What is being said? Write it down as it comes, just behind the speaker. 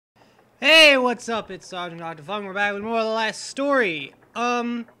Hey, what's up? It's Sergeant Dr. Fung. We're back with more of the last story.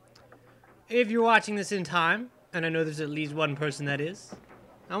 If you're watching this in time, and I know there's at least one person that is,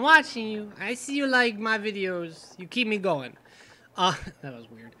 I'm watching you. I see you like my videos. You keep me going. That was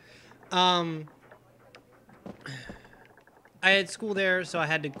weird. I had school there, so I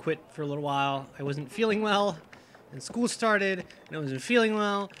had to quit for a little while. I wasn't feeling well, and school started, and I wasn't feeling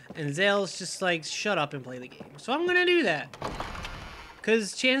well, and Zale's just like, shut up and play the game. So I'm gonna do that.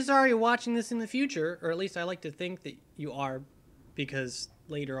 Because chances are you're watching this in the future, or at least I like to think that you are, because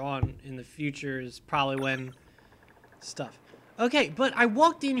later on in the future is probably when stuff. Okay, but I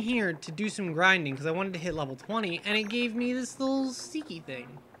walked in here to do some grinding because I wanted to hit level 20, and it gave me this little sticky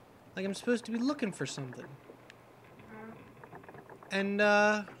thing. Like I'm supposed to be looking for something. And,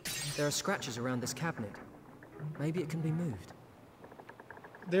 There are scratches around this cabinet. Maybe it can be moved.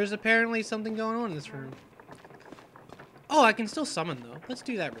 There's apparently something going on in this room. Oh, I can still summon though. Let's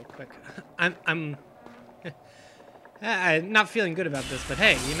do that real quick. I'm not feeling good about this, but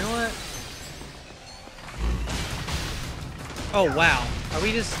hey, you know what? Oh wow, are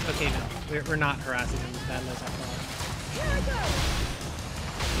we just okay? No, we're not harassing them as badly as I thought. Here I go.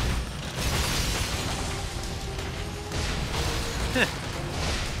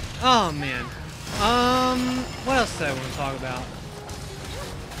 Oh man. What else did I want to talk about?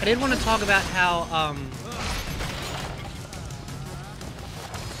 I did want to talk about how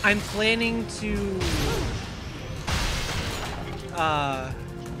I'm planning to, not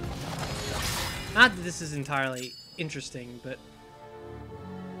that this is entirely interesting, but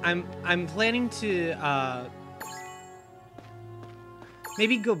I'm planning to,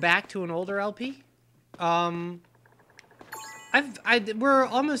 maybe go back to an older LP. We're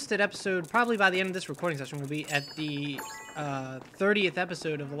almost at episode, probably by the end of this recording session, we'll be at the 30th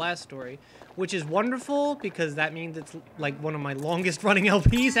episode of the last story, which is wonderful because that means it's like one of my longest running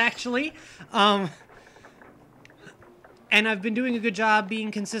LPs actually. And I've been doing a good job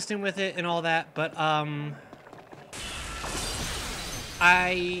being consistent with it and all that, but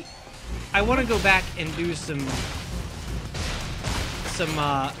I want to go back and do something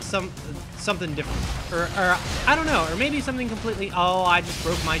different, or I don't know, or maybe something completely. Oh, I just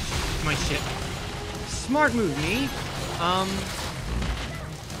broke my shit. Smart move, me.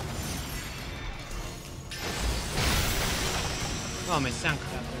 Oh, my sound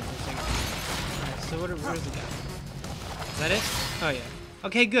cut out there for a second. Alright, so where's the guy? Is that it? Oh, yeah.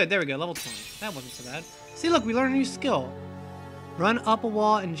 Okay, good. There we go. Level 20. That wasn't so bad. See, look, we learned a new skill. Run up a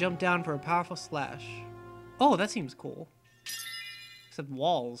wall and jump down for a powerful slash. Oh, that seems cool. Except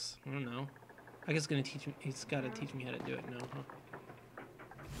walls. I don't know. I guess he's got to teach me how to do it now, huh?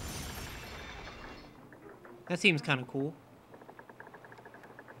 That seems kind of cool.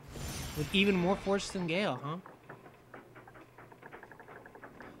 With even more force than Gale, huh?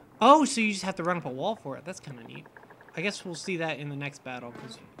 Oh, so you just have to run up a wall for it. That's kind of neat. I guess we'll see that in the next battle,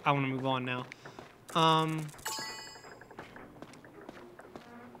 because I want to move on now.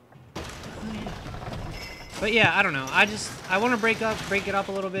 But yeah, I don't know. I want to break it up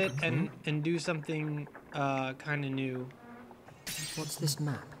a little bit and do something kind of new. What's this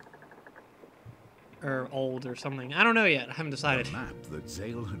map? Or old or something. I don't know yet. I haven't decided. The map that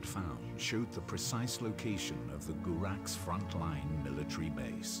Zale had found showed the precise location of the Gurak's frontline military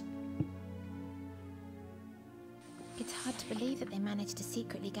base. It's hard to believe that they managed to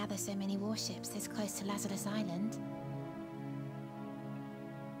secretly gather so many warships this close to Lazarus Island.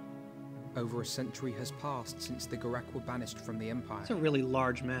 Over a century has passed since the Gurak were banished from the Empire. It's a really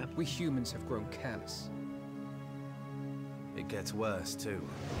large map. We humans have grown careless. It gets worse, too.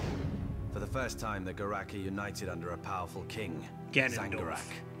 For the first time, the Gurak are united under a powerful king, Zangurak.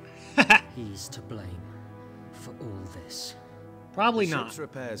 He's to blame for all this. Probably The not. ship's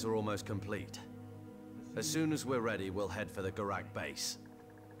repairs are almost complete. As soon as we're ready, we'll head for the Gurak base.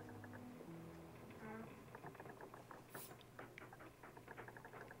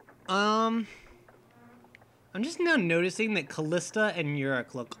 I'm just now noticing that Callista and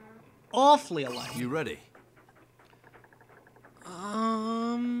Yurik look awfully alike. You ready?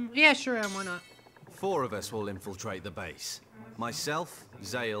 Yeah, sure am. Why not? 4 of us will infiltrate the base. Myself,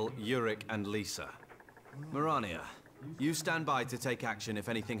 Zale, Yurik, and Lisa. Mirania, you stand by to take action if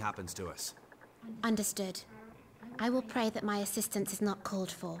anything happens to us. Understood. I will pray that my assistance is not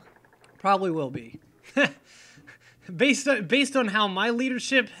called for. Probably will be. Based on how my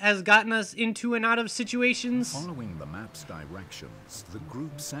leadership has gotten us into and out of situations. Following the map's directions, the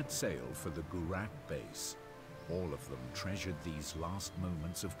group set sail for the Gurak base. All of them treasured these last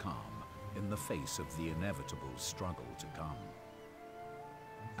moments of calm in the face of the inevitable struggle to come.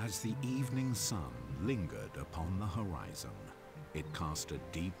 As the evening sun lingered upon the horizon, It cast a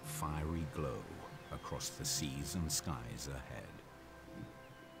deep, fiery glow across the seas and skies ahead.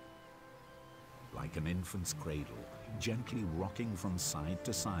 Like an infant's cradle, gently rocking from side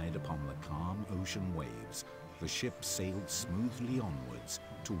to side upon the calm ocean waves, the ship sailed smoothly onwards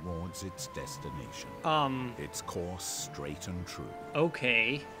towards its destination. Its course straight and true.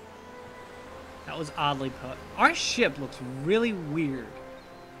 Okay. That was oddly put. Our ship looks really weird.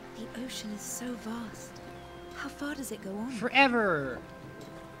 The ocean is so vast. How far does it go on? Forever.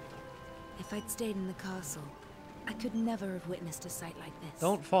 If I'd stayed in the castle, I could never have witnessed a sight like this.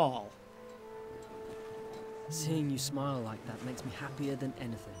 Don't fall. Seeing you smile like that makes me happier than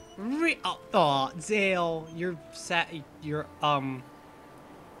anything. Oh, Zale, you're sad. You're Tell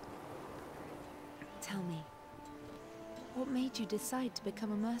me, what made you decide to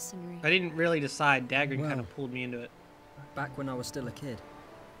become a mercenary? I didn't really decide. Dagrin kind Well. of pulled me into it. Back when I was still a kid.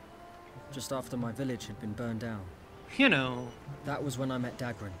 Just after my village had been burned down. You know, That was when I met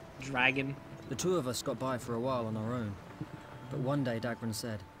Dagrin. dragon. The two of us got by for a while on our own. But one day Dagrin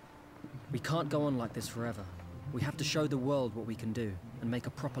said, "We can't go on like this forever. We have to show the world what we can do and make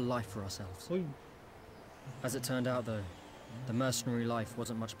a proper life for ourselves." Ooh. As it turned out though, the mercenary life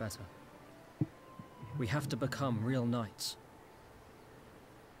wasn't much better. We have to become real knights.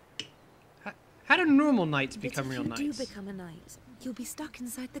 How do normal knights But become if real you knights? do become a knight, you'll be stuck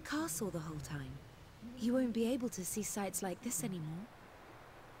inside the castle the whole time. You won't be able to see sights like this anymore.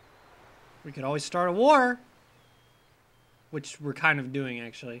 We could always start a war. Which we're kind of doing,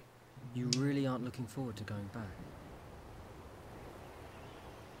 actually. You really aren't looking forward to going back.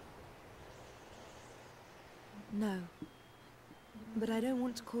 No. But I don't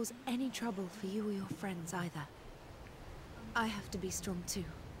want to cause any trouble for you or your friends either. I have to be strong too.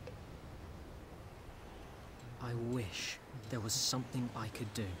 I wish there was something I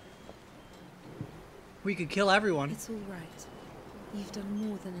could do. We could kill everyone. It's all right. You've done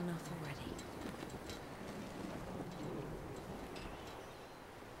more than enough already.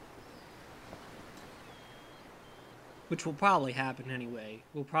 Which will probably happen anyway.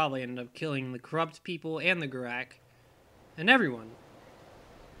 We'll probably end up killing the corrupt people and the Gurak. And everyone.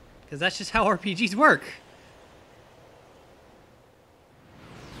 Because that's just how RPGs work.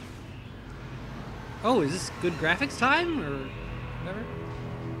 Oh, is this good graphics time? Or whatever?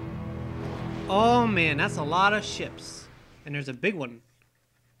 Oh man, that's a lot of ships. And there's a big one.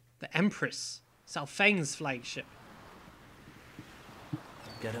 The Empress. Cao Feng's flagship.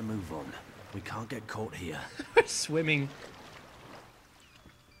 Get a move on. We can't get caught here. We're swimming.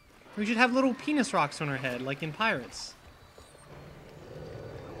 We should have little penis rocks on our head, like in Pirates.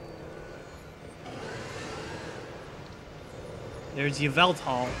 There's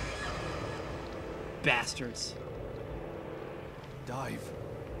Yveltal. Bastards. Dive.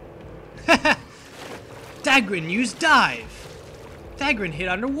 Dagrin used dive. Dagrin hit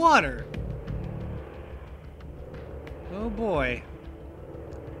underwater. Oh boy.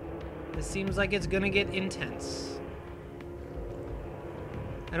 This seems like it's gonna get intense.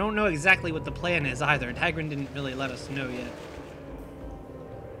 I don't know exactly what the plan is either. Dagrin didn't really let us know yet.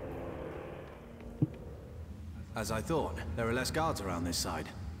 As I thought, there are less guards around this side.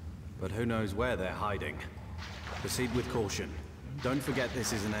 But who knows where they're hiding. Proceed with caution. Don't forget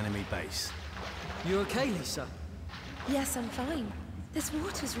this is an enemy base. You okay, Lisa? Yes, I'm fine. This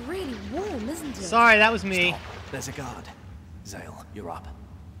water's really warm, isn't it? Sorry, that was me. Stop. There's a guard. Zale, you're up.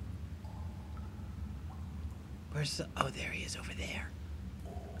 Where's the... Oh, there he is over there.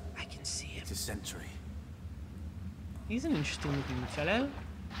 I can see him. It's a sentry. He's an interesting looking fellow.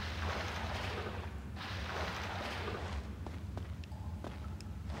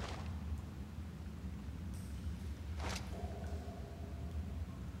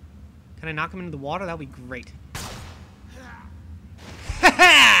 Can I knock him into the water? That would be great.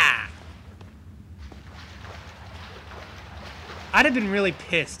 I'd have been really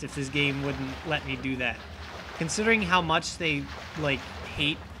pissed if this game wouldn't let me do that. Considering how much they, like,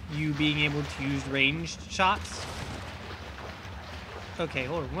 hate you being able to use ranged shots. Okay,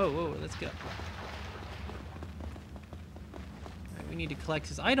 hold on. Whoa, whoa, let's go. Alright, we need to collect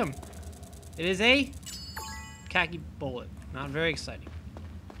his item. It is a khaki bullet. Not very exciting.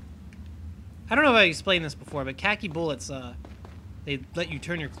 I don't know if I explained this before, but khaki bullets, they let you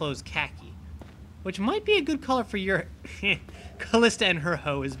turn your clothes khaki. Which might be a good color for your... Callista and her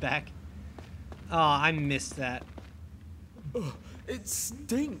hoe is back. Oh, I missed that. Oh, it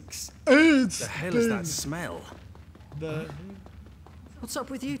stinks. It's The hell is that smell? What's up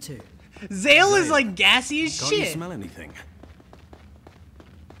with you two? Zale is like gassy as Can't you shit. smell anything?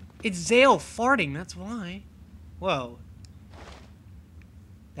 It's Zale farting, that's why. Whoa.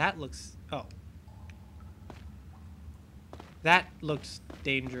 That looks... Oh. That looks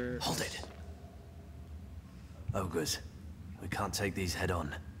dangerous. Hold it. Ogres, we can't take these head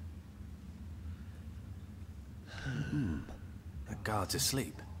on. That guard's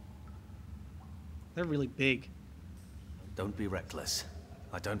asleep. They're really big. Don't be reckless.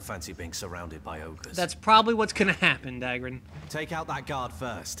 I don't fancy being surrounded by ogres. That's probably what's gonna happen, Dagran. Take out that guard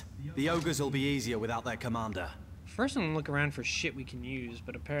first. The ogres will be easier without their commander. First, I'm gonna look around for shit we can use,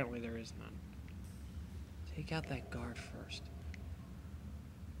 but apparently there is none. Take out that guard first.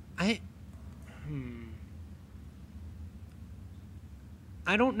 I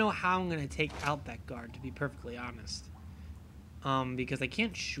don't know how I'm gonna take out that guard, to be perfectly honest. Because I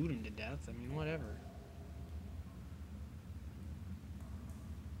can't shoot him to death. I mean, whatever.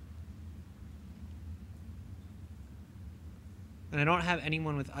 And I don't have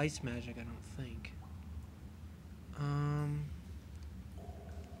anyone with ice magic, I don't think.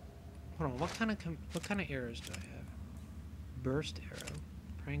 Hold on, what kind of arrows do I have? Burst arrow,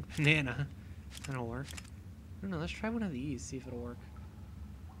 prank banana. That'll work. I don't know. Let's try one of these. See if it'll work.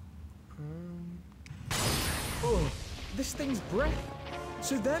 Oh, this thing's breath.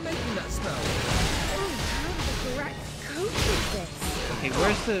 So they're making that smell. Oh, how did the Gorak cope with this?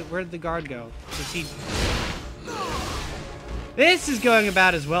 Okay, where'd the guard go? Is he? This is going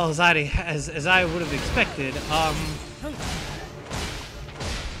about as well as I would have expected.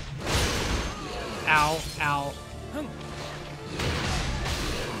 Ow, ow.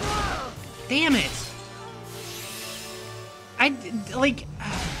 Damn it!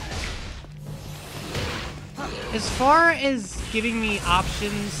 As far as giving me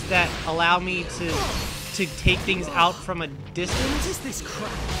options that allow me to take things out from a distance. What is this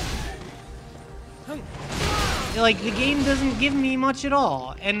crap? Like, the game doesn't give me much at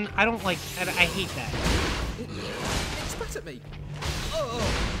all, and I don't like. I hate that. It spat at me. Oh,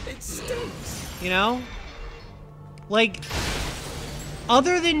 it stinks. You know? Like,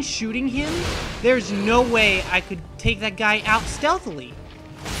 other than shooting him, there's no way I could take that guy out stealthily.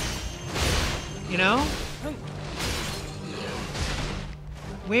 You know?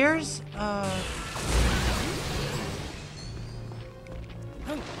 Where's,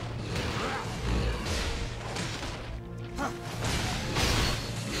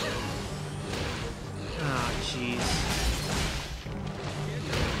 Ah, jeez.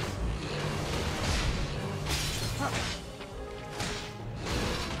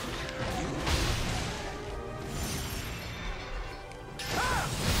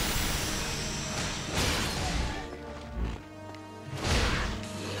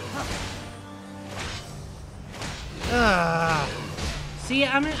 See,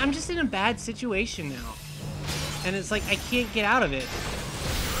 I'm just in a bad situation now. And it's like, I can't get out of it.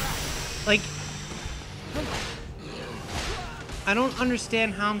 Like, I don't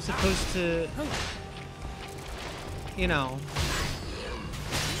understand how I'm supposed to, you know.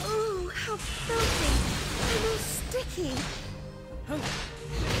 Oh, how filthy! And all sticky.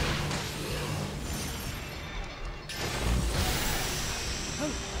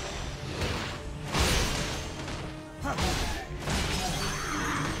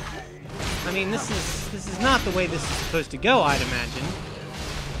 I mean, this is not the way this is supposed to go, I'd imagine.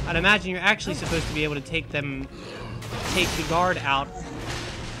 I'd imagine you're actually supposed to be able to take the guard out.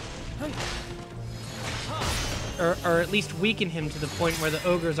 Or at least weaken him to the point where the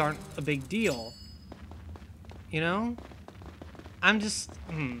ogres aren't a big deal. You know? I'm just,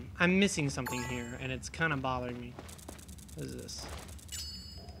 I'm missing something here, and it's kind of bothering me. What is this?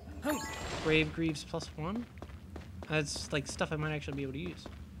 Brave Greaves +1? That's like stuff I might actually be able to use.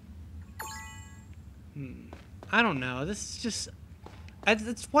 I don't know. This is just...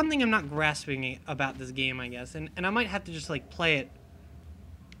 It's one thing I'm not grasping about this game, I guess. And I might have to just, like, play it,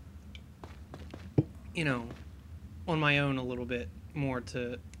 you know, on my own a little bit more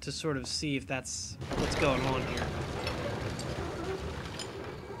to sort of see if that's what's going on here.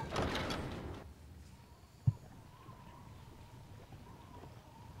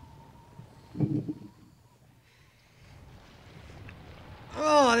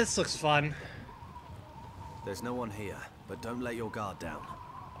 Oh, this looks fun. There's no one here, but don't let your guard down.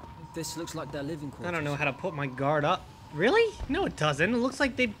 This looks like their living quarters. I don't know how to put my guard up. Really? No, it doesn't. It looks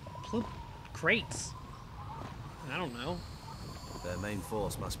like they put crates. I don't know. Their main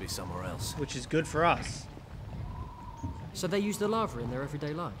force must be somewhere else. Which is good for us. So they use the lava in their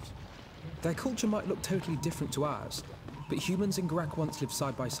everyday lives? Their culture might look totally different to ours, but humans and Gorak once lived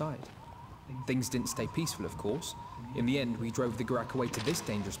side by side. Things didn't stay peaceful, of course. In the end, we drove the Gorak away to this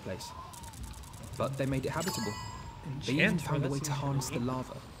dangerous place. But they made it habitable. They even found a way to harness the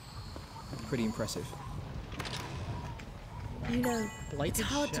lava. Pretty impressive. You know, Blighted it's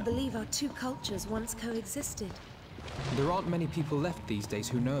hard to shell. believe our two cultures once coexisted. There aren't many people left these days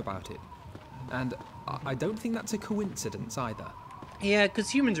who know about it. And I don't think that's a coincidence either. Yeah, because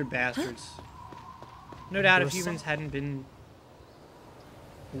humans are bastards. No doubt There if are humans hadn't been...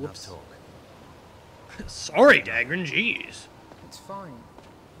 Whoops. Talk. Sorry, Dagran, jeez. It's fine.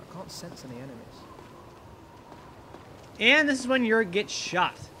 I can't sense any enemies. And this is when Yurik gets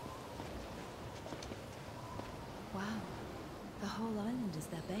shot. Wow. The whole island is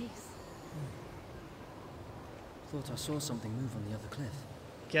their base. Thought I saw something move on the other cliff.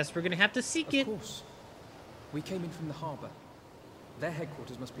 Guess we're gonna have to seek it. Of course. We came in from the harbour. Their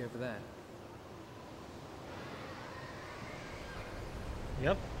headquarters must be over there.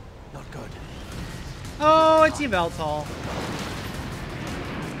 Yep. Not good. Oh, it's Yveltal.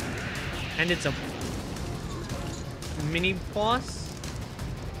 And it's a mini boss.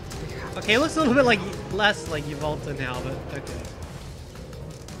 Okay, it looks a little bit like less like Yveltal now, but okay.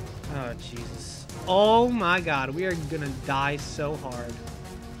 Oh Jesus. Oh my God, we are gonna die so hard.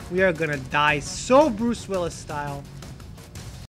 We are gonna die so Bruce Willis style.